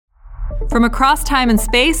From across time and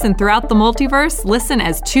space and throughout the multiverse, listen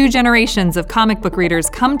as two generations of comic book readers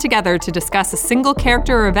come together to discuss a single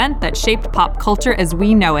character or event that shaped pop culture as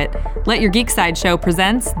we know it. Let Your Geek Side Show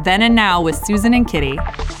presents Then and Now with Susan and Kitty.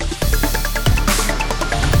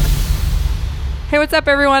 Hey, what's up,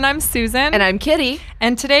 everyone? I'm Susan. And I'm Kitty.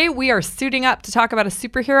 And today we are suiting up to talk about a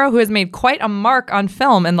superhero who has made quite a mark on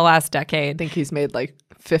film in the last decade. I think he's made like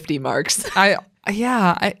 50 marks.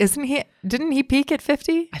 Isn't he? Didn't he peak at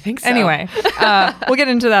 50? I think so. Anyway, we'll get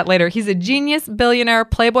into that later. He's a genius, billionaire,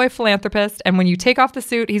 playboy philanthropist, and when you take off the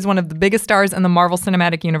suit, he's one of the biggest stars in the Marvel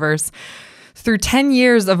Cinematic Universe. Through 10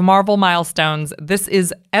 years of Marvel milestones, this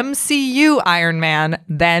is MCU Iron Man,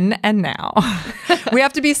 then and now. We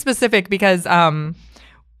have to be specific because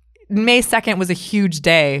May 2nd was a huge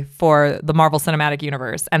day for the Marvel Cinematic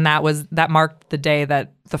Universe, and that marked the day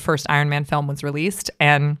that the first Iron Man film was released,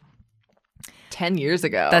 and 10 years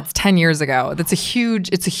ago. That's 10 years ago. It's a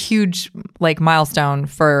huge like milestone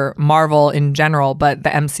for Marvel in general, but the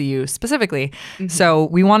MCU specifically. Mm-hmm. So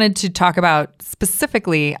we wanted to talk about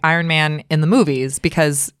specifically Iron Man in the movies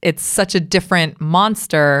because it's such a different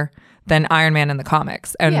monster than Iron Man in the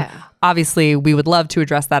comics. And obviously we would love to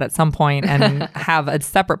address that at some point and have a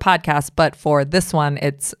separate podcast, but for this one,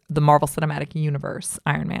 it's the Marvel Cinematic Universe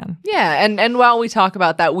Iron Man. Yeah, and while we talk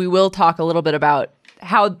about that, we will talk a little bit about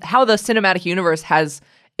how the cinematic universe has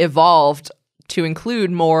evolved to include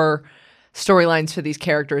more storylines for these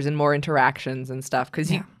characters and more interactions and stuff.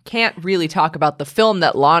 Because you can't really talk about the film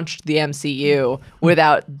that launched the MCU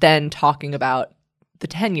without then talking about the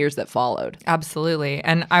 10 years that followed. Absolutely.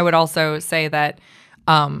 And I would also say that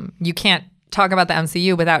you can't talk about the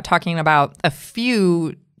MCU without talking about a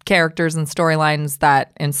few characters and storylines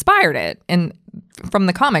that inspired it from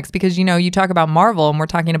the comics. Because, you talk about Marvel and we're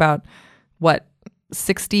talking about,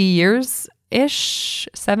 60 years-ish?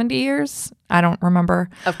 70 years? I don't remember.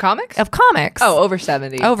 Of comics? Of comics. Oh, over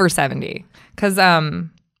 70. Over 70. Because, the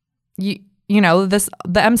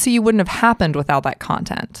MCU wouldn't have happened without that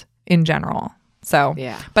content in general. So,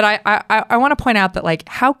 but I want to point out that, like,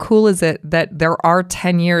 how cool is it that there are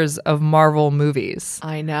 10 years of Marvel movies?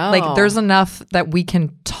 I know. Like, there's enough that we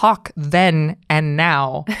can talk then and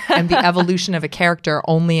now and the evolution of a character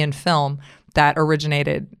only in film that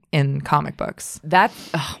originated in comic books.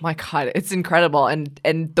 Oh my God, it's incredible. And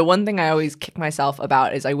the one thing I always kick myself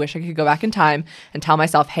about is I wish I could go back in time and tell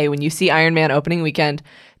myself, hey, when you see Iron Man opening weekend,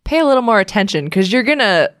 pay a little more attention because you're going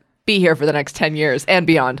to be here for the next 10 years and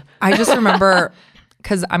beyond. I just remember,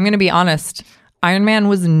 because I'm going to be honest, Iron Man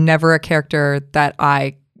was never a character that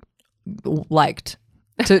I liked.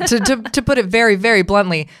 To put it very, very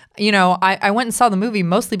bluntly, I went and saw the movie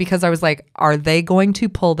mostly because I was like, are they going to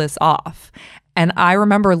pull this off? And I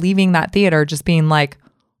remember leaving that theater just being like,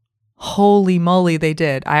 holy moly, they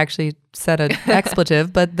did. I actually said an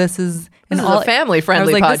expletive, but this is a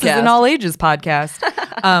family-friendly podcast. This is an all-ages podcast.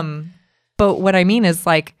 But what I mean is,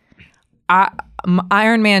 like,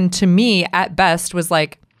 Iron Man to me at best was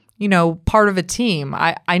like, part of a team.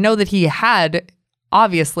 I know that he had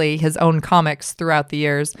obviously his own comics throughout the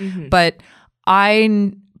years, but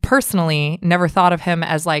I personally never thought of him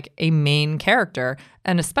as like a main character,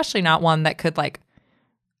 and especially not one that could like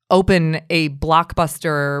open a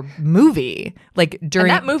blockbuster movie. Like during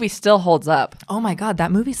and that movie still holds up. Oh my God,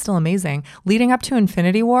 that movie's still amazing. Leading up to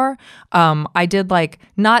Infinity War, I did like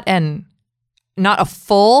not a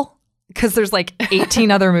full, because there's like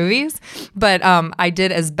 18 other movies, but I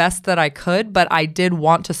did as best that I could, but I did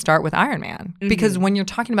want to start with Iron Man because when you're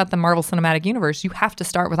talking about the Marvel Cinematic Universe, you have to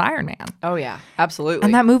start with Iron Man. Oh yeah, absolutely.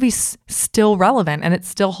 And that movie's still relevant and it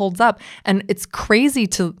still holds up. And it's crazy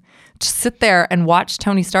to sit there and watch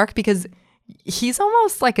Tony Stark because he's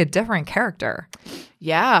almost like a different character.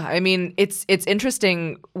 Yeah, I mean, it's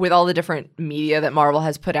interesting with all the different media that Marvel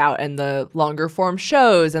has put out and the longer form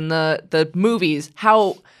shows and the movies,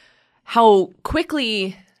 how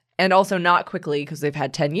quickly and also not quickly, because they've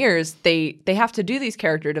had 10 years, they have to do these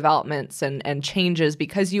character developments and changes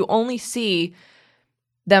because you only see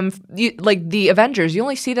them, like the Avengers, you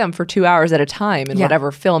only see them for 2 hours at a time in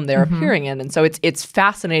whatever film they're appearing in. And so it's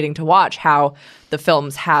fascinating to watch how the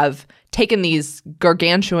films have taken these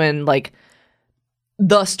gargantuan, like,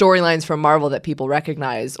 the storylines from Marvel that people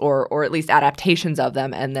recognize or at least adaptations of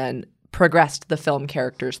them and then progressed the film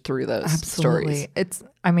characters through those stories. It's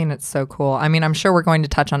so cool. I mean, I'm sure we're going to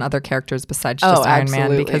touch on other characters besides just Iron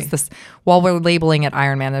Man because while we're labeling it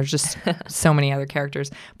Iron Man, there's just so many other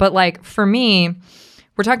characters. But like for me,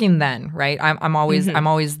 we're talking then, right? I'm always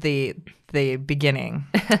the beginning.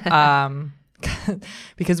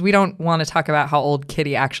 because we don't want to talk about how old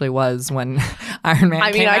Kitty actually was when Iron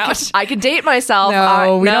Man came out. I could date myself.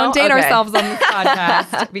 No, we don't date ourselves on this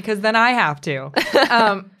podcast because then I have to.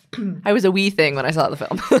 I was a wee thing when I saw the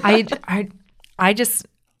film.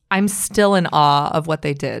 I'm still in awe of what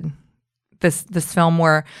they did. This film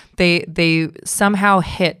where they somehow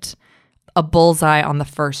hit a bullseye on the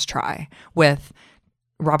first try with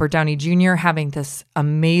Robert Downey Jr. having this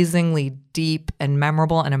amazingly deep and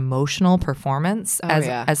memorable and emotional performance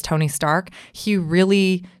as Tony Stark. He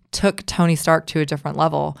really took Tony Stark to a different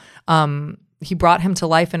level. He brought him to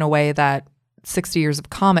life in a way that 60 years of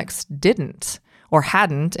comics didn't or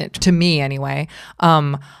hadn't, to me anyway.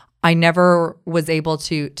 I never was able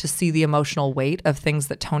to see the emotional weight of things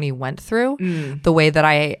that Tony went through the way that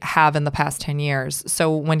I have in the past 10 years.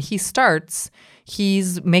 So when he starts,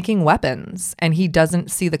 he's making weapons and he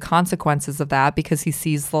doesn't see the consequences of that because he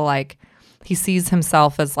sees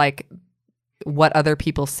himself as like what other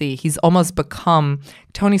people see. He's almost become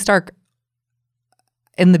Tony Stark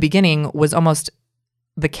in the beginning was almost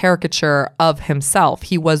the caricature of himself.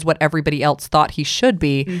 He was what everybody else thought he should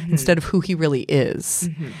be instead of who he really is.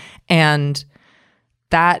 And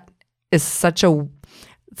that is such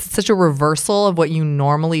a reversal of what you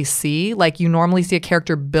normally see. Like you normally see a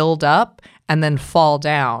character build up and then fall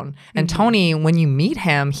down. And Tony, when you meet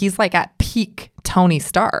him, he's like at peak Tony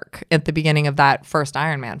Stark at the beginning of that first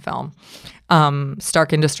Iron Man film.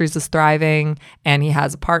 Stark Industries is thriving and he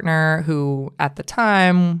has a partner who at the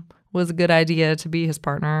time was a good idea to be his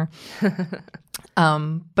partner.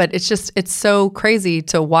 But it's so crazy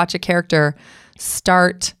to watch a character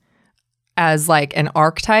start as like an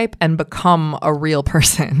archetype and become a real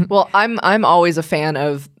person. Well, I'm always a fan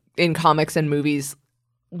of, in comics and movies,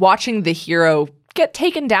 watching the hero get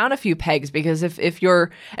taken down a few pegs, because if you're,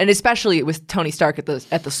 and especially with Tony Stark at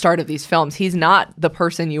the start of these films, he's not the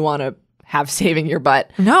person you want to have saving your butt.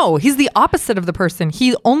 No, he's the opposite of the person.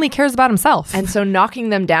 He only cares about himself. And so knocking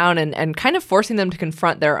them down and kind of forcing them to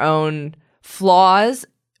confront their own flaws,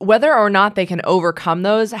 whether or not they can overcome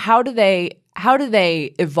those, how do they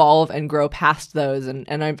evolve and grow past those?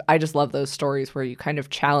 And I just love those stories where you kind of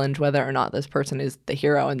challenge whether or not this person is the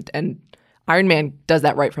hero, and Iron Man does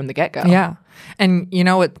that right from the get-go. Yeah. And you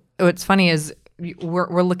know what's funny is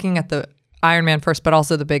we're looking at the Iron Man first, but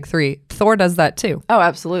also the big three. Thor does that too. Oh,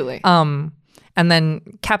 absolutely. And then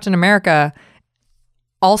Captain America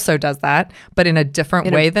also does that, but in a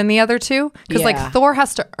different way than the other two. Because like Thor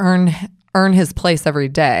has to earn his place every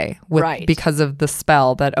day because of the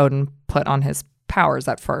spell that Odin put on his powers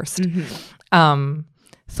at first.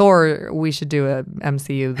 Thor, we should do a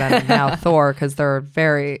MCU then now Thor, because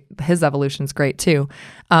his evolution's great too.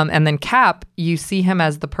 And then Cap, you see him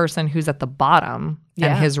as the person who's at the bottom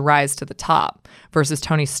and his rise to the top versus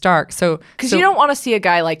Tony Stark. So because you don't want to see a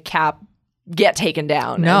guy like Cap get taken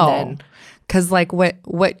down. No, because like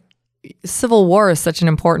what Civil War is such an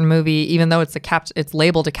important movie, even though it's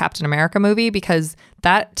labeled a Captain America movie, because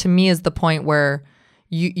that to me is the point where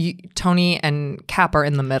Tony and Cap are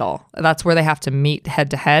in the middle. That's where they have to meet head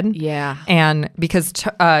to head. Yeah. And because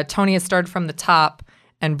Tony has started from the top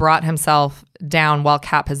and brought himself down while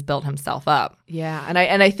Cap has built himself up. Yeah. And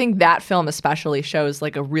I think that film especially shows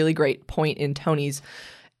like a really great point in Tony's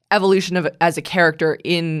evolution as a character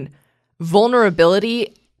in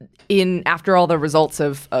vulnerability after all the results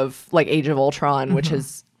of like Age of Ultron, which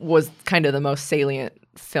was kind of the most salient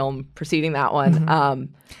film preceding that one.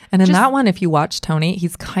 And in that one, if you watch Tony,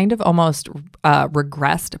 he's kind of almost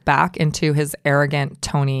regressed back into his arrogant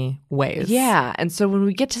Tony ways. Yeah. And so when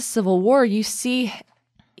we get to Civil War, you see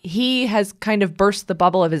he has kind of burst the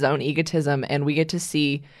bubble of his own egotism, and we get to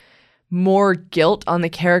see more guilt on the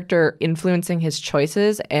character influencing his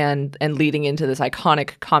choices and leading into this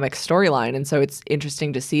iconic comic storyline. And so it's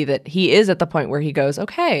interesting to see that he is at the point where he goes,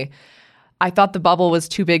 okay, I thought the bubble was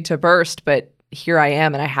too big to burst, but here I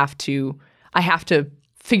am, and I have to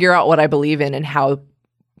figure out what I believe in and how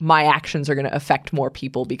my actions are going to affect more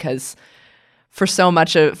people, because for so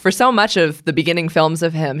much of the beginning films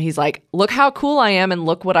of him, he's like, look how cool I am and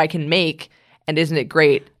look what I can make, and isn't it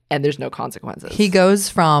great? And there's no consequences. He goes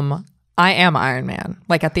from I am Iron Man,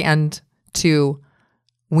 like at the end, to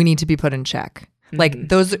we need to be put in check. Like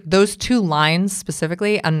those two lines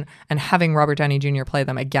specifically, and having Robert Downey Jr. play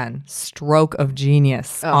them again, stroke of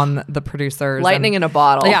genius on the producers. Lightning in a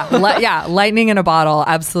bottle. Yeah, lightning in a bottle,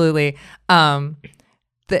 absolutely.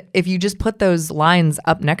 If you just put those lines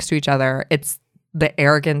up next to each other, it's the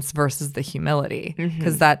arrogance versus the humility,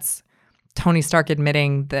 because that's Tony Stark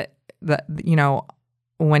admitting that you know,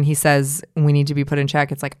 when he says we need to be put in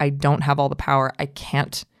check, it's like, I don't have all the power. I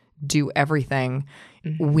can't do everything.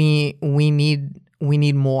 We need we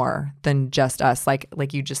need more than just us.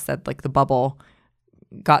 Like you just said, like the bubble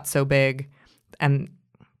got so big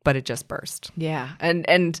but it just burst. Yeah.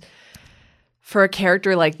 And for a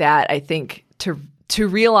character like that, I think to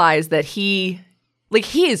realize that he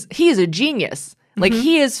is a genius. Like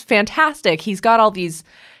he is fantastic. He's got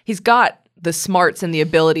the smarts and the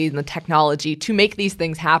ability and the technology to make these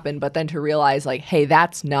things happen, but then to realize like, hey,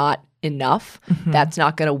 that's not enough. That's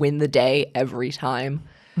not going to win the day every time.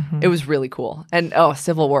 It was really cool. And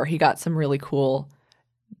Civil War, he got some really cool,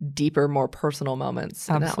 deeper, more personal moments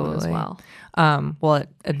in that one as well. Well, it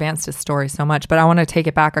advanced his story so much, but I want to take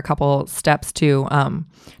it back a couple steps to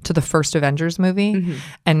the first Avengers movie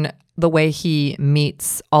and the way he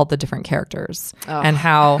meets all the different characters and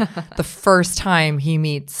how the first time he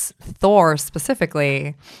meets Thor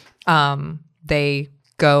specifically, they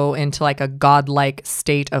go into like a godlike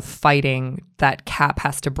state of fighting that Cap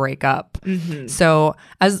has to break up. So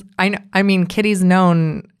as I mean, Kitty's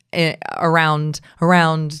known around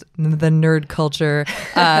the nerd culture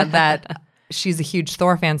that she's a huge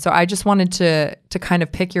Thor fan. So I just wanted to kind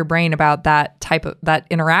of pick your brain about that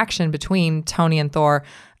interaction between Tony and Thor.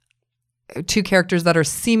 Two characters that are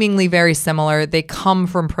seemingly very similar. They come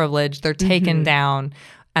from privilege. They're taken down,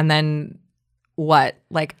 and then what?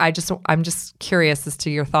 Like I'm just curious as to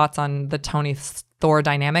your thoughts on the Tony Thor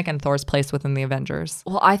dynamic and Thor's place within the Avengers.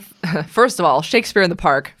 Well, first of all, Shakespeare in the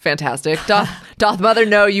Park, fantastic. Doth mother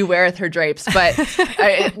know you weareth her drapes, but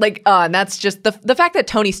and that's just the fact that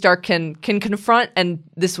Tony Stark can confront, and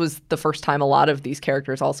this was the first time a lot of these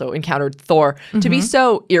characters also encountered Thor, to be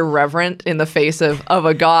so irreverent in the face of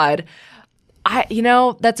a god.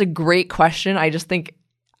 That's a great question. I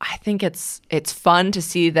think it's fun to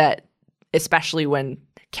see that, especially when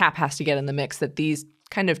Cap has to get in the mix, that these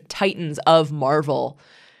kind of titans of Marvel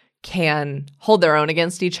can hold their own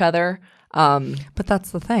against each other. But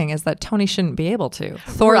that's the thing, is that Tony shouldn't be able to.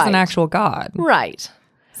 Thor is an actual god. Right.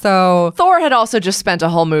 So Thor had also just spent a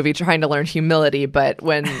whole movie trying to learn humility, but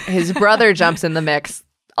when his brother jumps in the mix,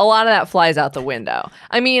 a lot of that flies out the window.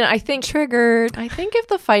 I mean, I think triggered. I think if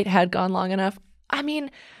the fight had gone long enough, I mean,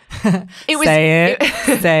 it was say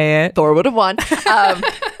it. Thor would have won.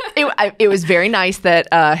 It was very nice that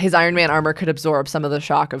his Iron Man armor could absorb some of the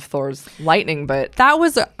shock of Thor's lightning, but that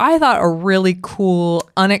was, I thought, a really cool,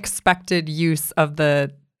 unexpected use of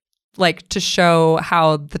the, like, to show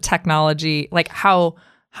how the technology, like how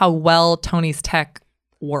well Tony's tech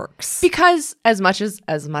works. Because as much as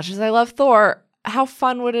I love Thor, how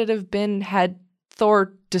fun would it have been had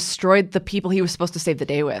Thor destroyed the people he was supposed to save the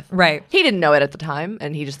day with? Right. He didn't know it at the time,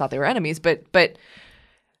 and he just thought they were enemies, but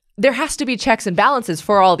there has to be checks and balances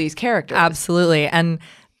for all these characters. Absolutely. And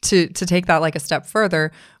to take that like a step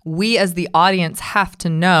further, we as the audience have to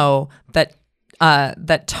know that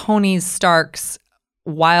that Tony Stark's,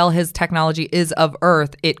 while his technology is of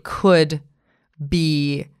Earth, it could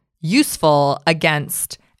be useful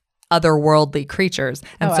against otherworldly creatures.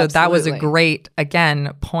 And so that was a great,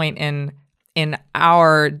 again, point in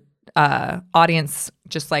our audience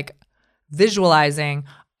just like visualizing,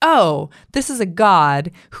 oh, this is a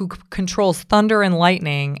god who controls thunder and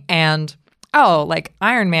lightning, and like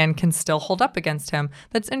Iron Man can still hold up against him.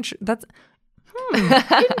 That's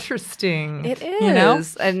interesting. It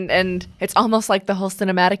is. And it's almost like the whole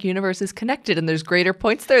cinematic universe is connected, and there's greater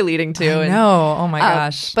points they're leading to. I know. Oh my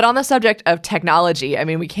gosh. But on the subject of technology, I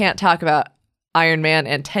mean, we can't talk about Iron Man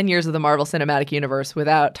and 10 years of the Marvel Cinematic Universe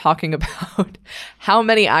without talking about how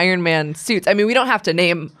many Iron Man suits. I mean, we don't have to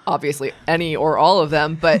name, obviously, any or all of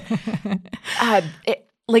them, but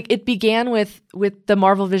it began with the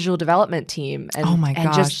Marvel Visual Development team. And, oh my gosh.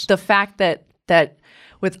 And just the fact that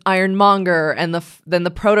with Ironmonger and then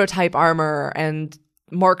the prototype armor and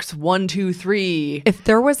Marks 1, 2, 3. If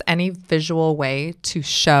there was any visual way to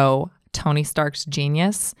show Tony Stark's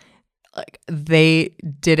genius, like they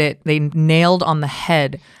did it. They nailed on the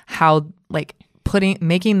head how like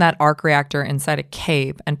making that arc reactor inside a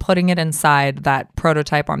cave and putting it inside that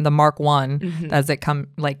prototype arm, the Mark 1, as it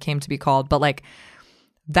came to be called. But like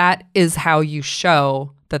that is how you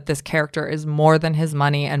show that this character is more than his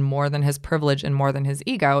money and more than his privilege and more than his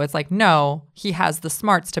ego. It's like, no, he has the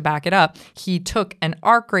smarts to back it up. He took an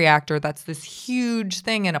arc reactor that's this huge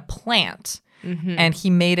thing in a plant. And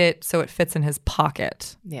he made it so it fits in his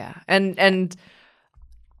pocket. Yeah. And I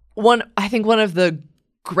think one of the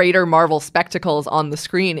greater Marvel spectacles on the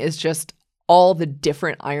screen is just all the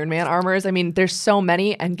different Iron Man armors. I mean, there's so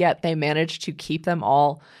many, and yet they managed to keep them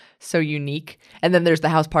all so unique. And then there's the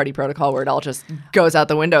house party protocol where it all just goes out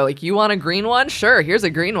the window. Like, you want a green one? Sure, here's a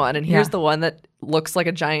green one. And here's the one that looks like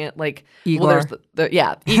a giant, like, Igor. Well, there's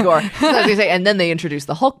Igor. As they say. And then they introduced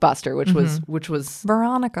the Hulkbuster, which was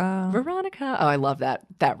Veronica. Oh, I love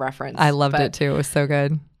that reference. I loved it too. It was so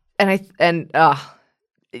good. And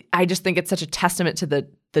I just think it's such a testament to the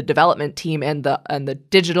development team and the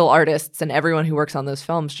digital artists and everyone who works on those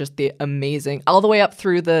films, just the amazing, all the way up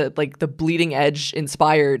through the bleeding edge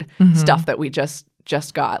inspired stuff that we just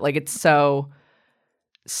got. Like, it's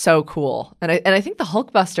so cool. And I think the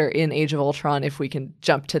Hulkbuster in Age of Ultron, if we can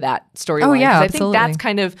jump to that storyline. Oh yeah, I absolutely. think that's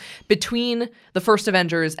kind of between the first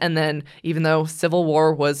Avengers and then, even though Civil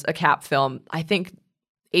War was a Cap film, I think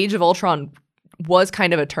Age of Ultron was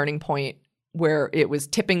kind of a turning point where it was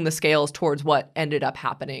tipping the scales towards what ended up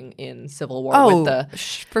happening in Civil War.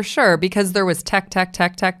 For sure, because there was tech.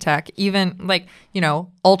 Even, like,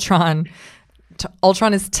 Ultron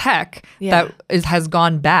is tech that has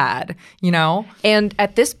gone bad, And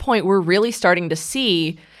at this point, we're really starting to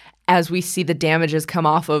see, as we see the damages come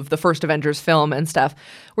off of the first Avengers film and stuff,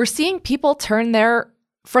 we're seeing people turn their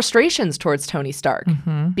frustrations towards Tony Stark.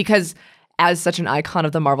 Because as such an icon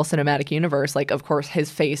of the Marvel Cinematic Universe, like, of course, his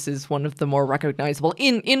face is one of the more recognizable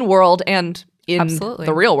in world and in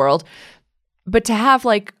the real world. But to have,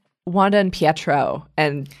 like, Wanda and Pietro,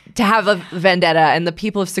 and to have a vendetta, and the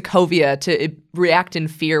people of Sokovia to react in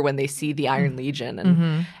fear when they see the Iron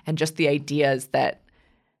Legion, and just the ideas that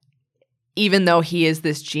even though he is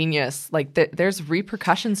this genius, like, there's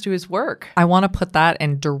repercussions to his work. I want to put that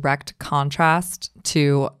in direct contrast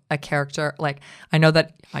to a character. Like, I know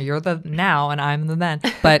that you're the now and I'm the then,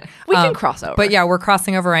 but we can cross over. But yeah, we're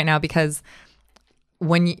crossing over right now, because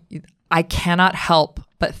I cannot help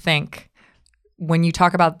but think, when you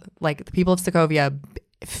talk about, like, the people of Sokovia,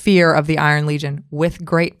 fear of the Iron Legion, with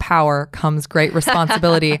great power comes great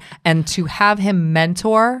responsibility. And to have him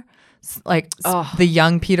mentor, like, the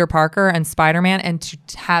young Peter Parker and Spider-Man, and to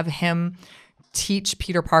have him teach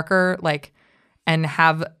Peter Parker, like, and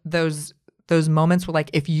have those moments where, like,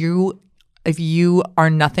 if you are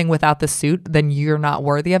nothing without the suit, then you're not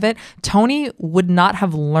worthy of it. Tony would not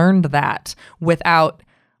have learned that without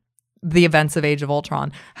the events of Age of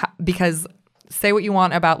Ultron, because say what you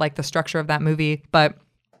want about, like, the structure of that movie, but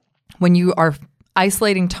when you are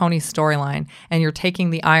isolating Tony's storyline, and you're taking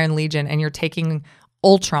the Iron Legion, and you're taking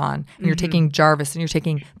Ultron, and you're taking Jarvis, and you're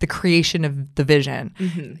taking the creation of the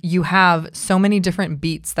Vision, you have so many different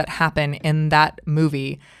beats that happen in that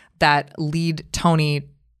movie that lead Tony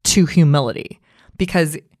to humility.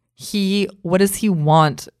 Because what does he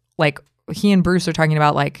want? Like, he and Bruce are talking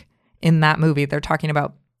about, like, in that movie, they're talking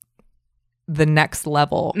about the next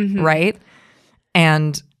level, right?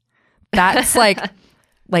 And that's like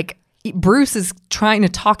Bruce is trying to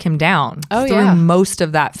talk him down through most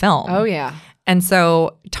of that film. Oh yeah. And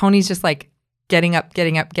so Tony's just, like, getting up,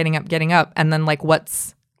 and then, like,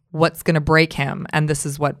 what's going to break him, and this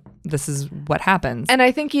is what happens. And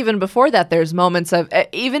I think even before that, there's moments of,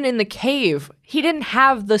 even in the cave, he didn't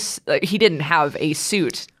have a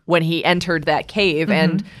suit when he entered that cave,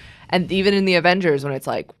 and even in the Avengers, when it's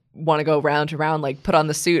like, want to go round to round, like, put on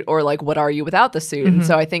the suit, or, like, what are you without the suit? And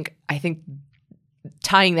so I think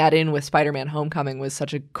tying that in with Spider-Man Homecoming was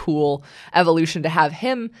such a cool evolution, to have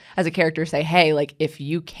him as a character say, hey, like, if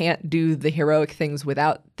you can't do the heroic things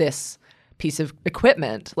without this piece of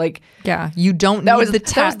equipment, like, you don't that need was the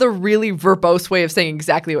that was the really verbose way of saying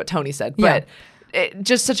exactly what Tony said, but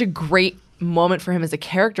just such a great moment for him as a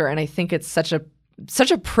character. And I think it's such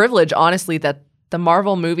a privilege, honestly, that the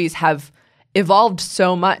Marvel movies have evolved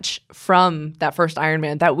so much from that first Iron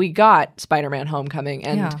Man, that we got Spider-Man Homecoming,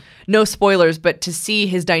 and no spoilers, but to see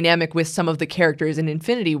his dynamic with some of the characters in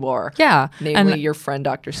Infinity War, namely your friend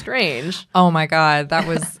Doctor Strange. Oh my God, that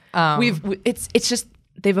was it's just,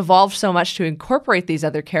 they've evolved so much to incorporate these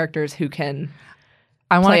other characters who can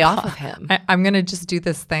play off of him. I'm gonna just do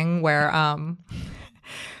this thing where I'm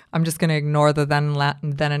just gonna ignore the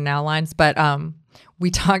then and now lines, but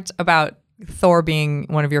we talked about Thor being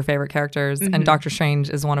one of your favorite characters, and Doctor Strange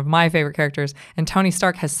is one of my favorite characters, and Tony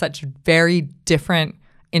Stark has such very different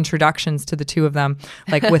introductions to the two of them.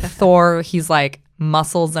 Like, with Thor, he's like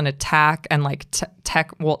muscles and attack, and like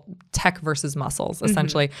tech versus muscles,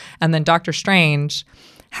 essentially. And then Doctor Strange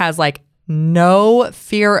has, like, no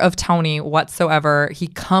fear of Tony whatsoever. He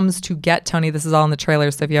comes to get Tony. This is all in the trailer,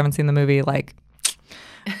 so if you haven't seen the movie, like,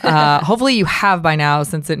 hopefully you have by now,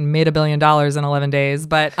 since it made $1 billion in 11 days.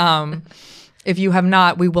 But if you have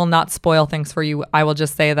not, we will not spoil things for you. I will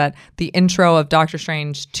just say that the intro of Doctor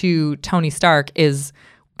Strange to Tony Stark is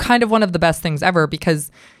kind of one of the best things ever,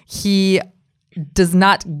 because he does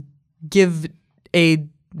not give a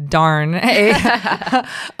darn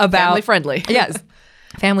about family friendly. Yes,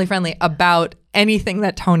 family friendly about anything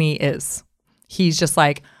that Tony is. He's just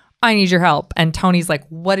like, I need your help. And Tony's like,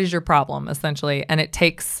 what is your problem, essentially? And it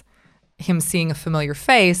takes him seeing a familiar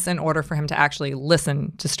face in order for him to actually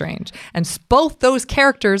listen to Strange. And both those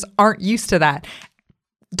characters aren't used to that.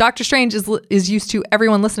 Doctor Strange is used to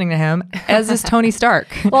everyone listening to him, as is Tony Stark.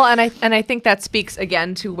 Well, and I think that speaks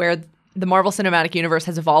again to where the Marvel Cinematic Universe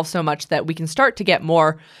has evolved so much that we can start to get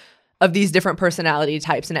more of these different personality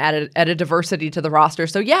types and add a diversity to the roster.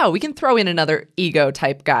 So yeah, we can throw in another ego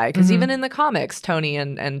type guy because even in the comics, Tony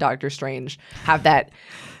and Doctor Strange have that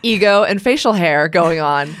ego and facial hair going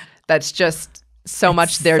on. That's just so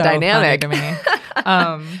much their dynamic. Funny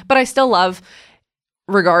to me. But I still love,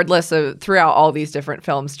 regardless of throughout all these different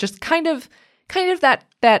films, just kind of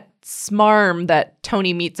that smarm that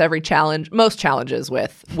Tony meets most challenges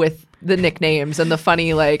with the nicknames and the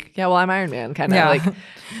funny, like, yeah, well, I'm Iron Man kind of like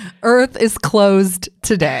Earth is closed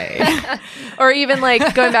today. Or even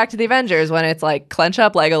like going back to the Avengers when it's like clench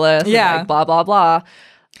up Legolas, and like blah blah blah.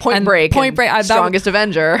 Point Break, strongest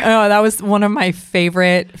Avenger. Oh, that was one of my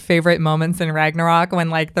favorite moments in Ragnarok when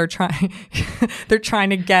like they're trying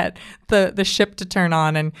to get the ship to turn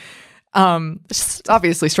on, and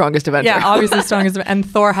obviously strongest Avenger. Yeah, obviously strongest, and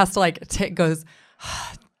Thor has to like goes,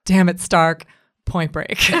 damn it, Stark. Point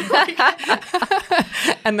Break.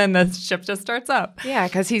 And then the ship just starts up. Yeah,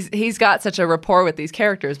 because he's got such a rapport with these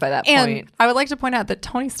characters by that and point. I would like to point out that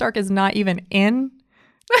Tony Stark is not even in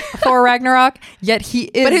Thor Ragnarok, yet he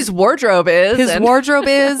is. But his wardrobe is. Wardrobe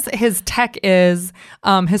is. His tech is.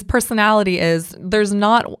 His personality is. There's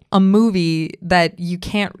not a movie that you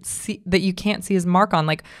can't see his mark on.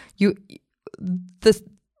 Like the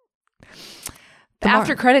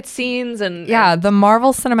after credit scenes and the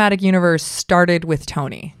Marvel Cinematic Universe started with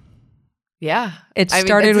Tony. Yeah, it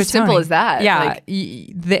started with as simple Tony. as that. Yeah, like,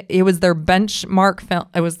 it was their benchmark film.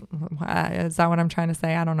 It was. Is that what I'm trying to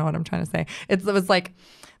say? I don't know what I'm trying to say. It was like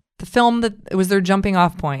the film that it was their jumping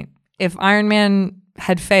off point. If Iron Man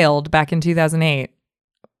had failed back in 2008,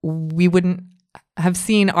 we wouldn't have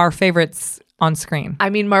seen our favorites on screen.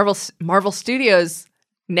 I mean, Marvel Studios.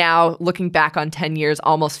 Now, looking back on 10 years,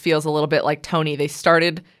 almost feels a little bit like Tony. They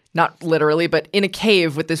started, not literally, but in a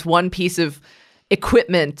cave with this one piece of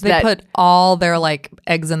equipment. They put all their like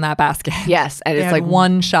eggs in that basket. Yes. And it's like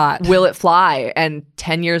one shot. Will it fly? And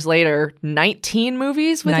 10 years later, 19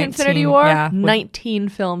 movies with Infinity War? Yeah. 19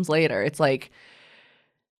 films later. It's like,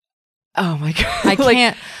 oh my God. I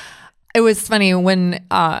can't. It was funny when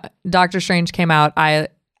Doctor Strange came out, I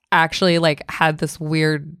actually like had this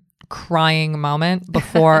weird crying moment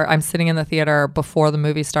before I'm sitting in the theater before the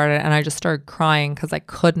movie started, and I just started crying because I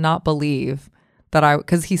could not believe that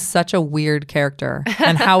because he's such a weird character.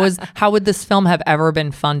 And how would this film have ever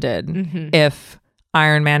been funded if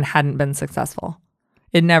Iron Man hadn't been successful?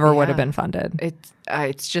 It never would have been funded.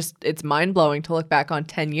 It's mind-blowing to look back on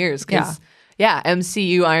 10 years because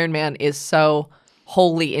MCU Iron Man is so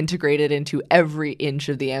wholly integrated into every inch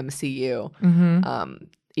of the MCU.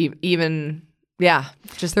 Even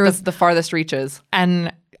just the farthest reaches.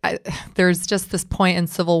 And there's just this point in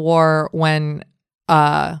Civil War when,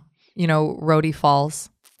 Rhodey falls.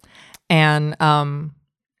 And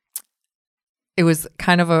it was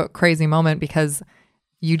kind of a crazy moment because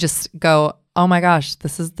you just go, oh my gosh,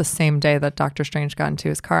 this is the same day that Doctor Strange got into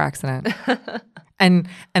his car accident. and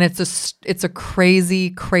it's a crazy,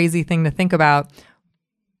 crazy thing to think about.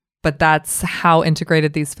 But that's how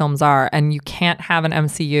integrated these films are. And you can't have an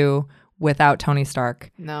MCU without Tony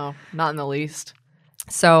Stark. No, not in the least.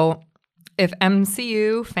 So if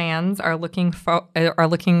MCU fans are looking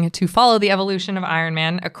to follow the evolution of Iron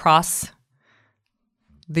Man across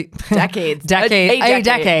the decades, a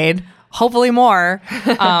decade, hopefully more,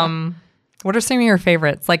 what are some of your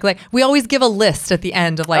favorites? Like we always give a list at the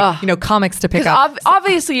end of comics to pick up.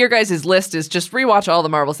 Obviously your guys' list is just rewatch all the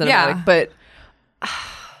Marvel Cinematic, but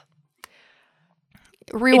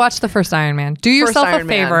rewatch the first Iron Man. Do yourself a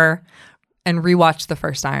favor and rewatch the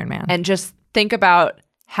first Iron Man. And just think about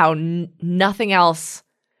how nothing else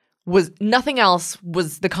was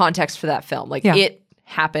the context for that film. Like it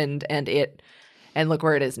happened and look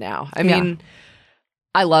where it is now. I mean,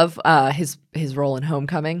 I love his role in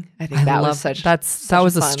Homecoming. I think that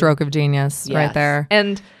was a stroke of genius right there.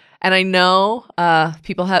 And I know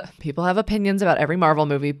people have opinions about every Marvel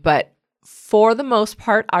movie, but for the most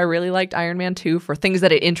part, I really liked Iron Man 2 for things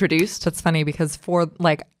that it introduced. That's funny because for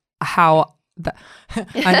like how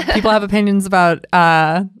people have opinions about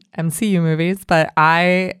MCU movies, but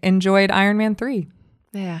I enjoyed Iron Man 3.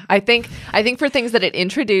 Yeah, I think for things that it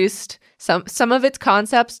introduced, some of its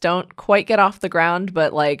concepts don't quite get off the ground,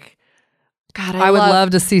 but like God, I would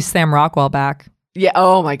love to see Sam Rockwell back. Yeah.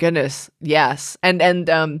 Oh my goodness. Yes. And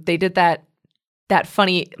they did that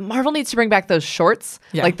funny. Marvel needs to bring back those shorts,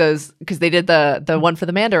 like those, because they did the one for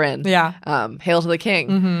the Mandarin. Yeah. Hail to the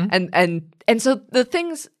King. And so the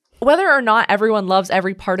things, whether or not everyone loves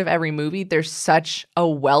every part of every movie, there's such a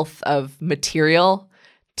wealth of material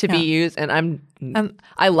to be used. And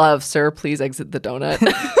I love Sir, Please Exit the Donut.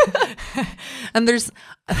 And there's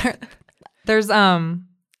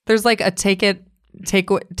like a take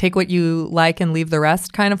what you like and leave the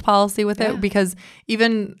rest kind of policy with it, because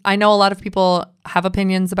even I know a lot of people have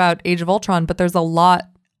opinions about Age of Ultron, but there's a lot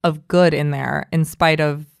of good in there in spite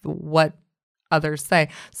of what others say.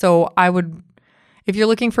 So if you're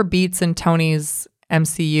looking for beats in Tony's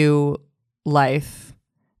MCU life,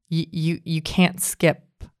 you can't skip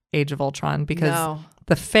Age of Ultron, because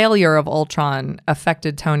the failure of Ultron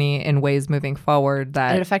affected Tony in ways moving forward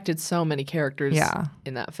that it affected so many characters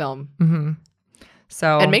in that film. Mm-hmm.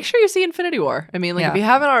 So, and make sure you see Infinity War. I mean, if you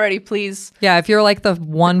haven't already, please. Yeah, if you're like the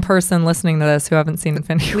one person listening to this who haven't seen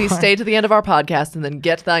Infinity War. Please stay to the end of our podcast and then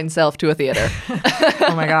get thyself to a theater.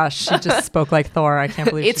 Oh my gosh, she just spoke like Thor. I can't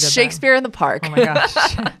believe it's Shakespeare in the Park. Oh my gosh.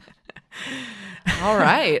 All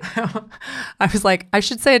right. I was like, I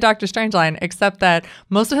should say a Doctor Strange line, except that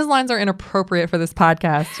most of his lines are inappropriate for this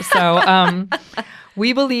podcast. So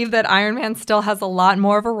we believe that Iron Man still has a lot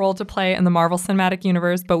more of a role to play in the Marvel Cinematic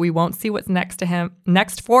Universe, but we won't see what's next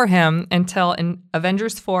for him until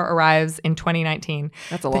Avengers 4 arrives in 2019.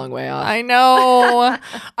 That's a long way off. I know.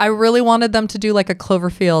 I really wanted them to do like a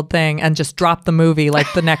Cloverfield thing and just drop the movie like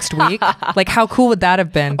the next week. Like, how cool would that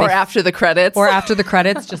have been? Or after the credits. Or after the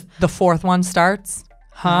credits, just the fourth one starts.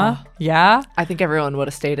 Huh? Yeah? I think everyone would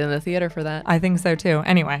have stayed in the theater for that. I think so too.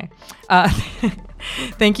 Anyway,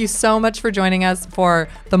 thank you so much for joining us for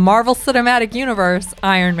the Marvel Cinematic Universe,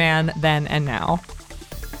 Iron Man, Then and Now.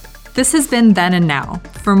 This has been Then and Now.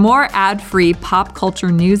 For more ad-free pop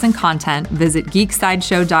culture news and content, visit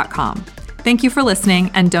geeksideshow.com. Thank you for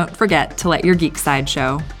listening, and don't forget to let your geek side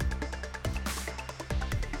show.